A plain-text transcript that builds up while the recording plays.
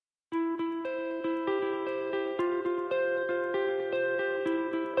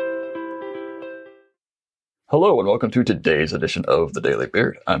Hello and welcome to today's edition of The Daily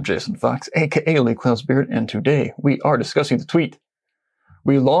Beard. I'm Jason Fox, aka Lee Clow's Beard, and today we are discussing the tweet,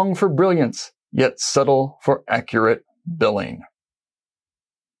 "We long for brilliance, yet settle for accurate billing."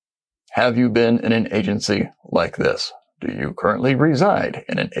 Have you been in an agency like this? Do you currently reside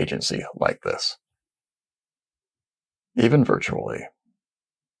in an agency like this? Even virtually.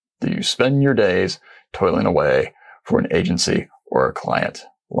 Do you spend your days toiling away for an agency or a client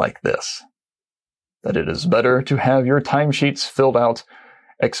like this? That it is better to have your timesheets filled out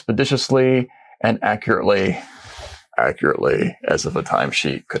expeditiously and accurately, as if a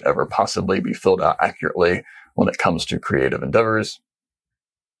timesheet could ever possibly be filled out accurately when it comes to creative endeavors.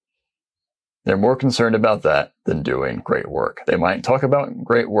 They're more concerned about that than doing great work. They might talk about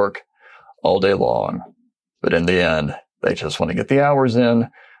great work all day long, but in the end, they just want to get the hours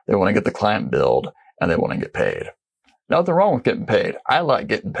in, they want to get the client billed, and they want to get paid. Nothing wrong with getting paid. I like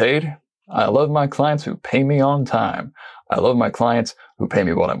getting paid. I love my clients who pay me on time. I love my clients who pay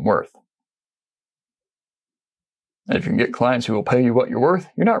me what I'm worth. And if you can get clients who will pay you what you're worth,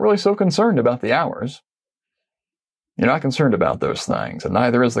 you're not really so concerned about the hours. You're not concerned about those things, and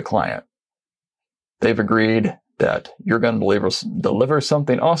neither is the client. They've agreed that you're going to deliver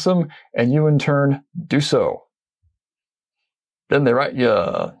something awesome, and you in turn do so. Then they write you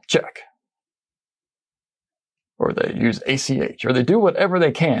a check. Or they use ACH, or they do whatever they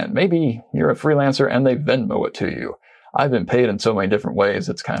can. Maybe you're a freelancer and they Venmo it to you. I've been paid in so many different ways,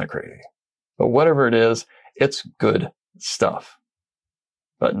 it's kind of crazy. But whatever it is, it's good stuff.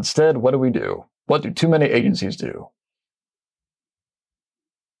 But instead, what do? What do too many agencies do?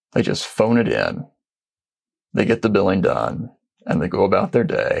 They just phone it in. They get the billing done, and they go about their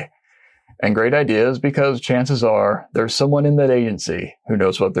day. And great ideas, because chances are there's someone in that agency who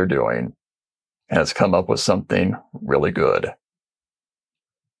knows what they're doing and has come up with something really good.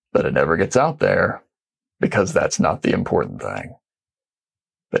 But it never gets out there because that's not the important thing.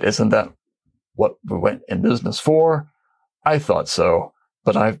 But isn't that what we went in business for? I thought so,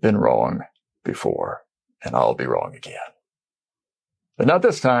 but I've been wrong before, and I'll be wrong again. But not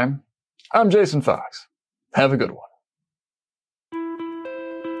this time. I'm Jason Fox. Have a good one.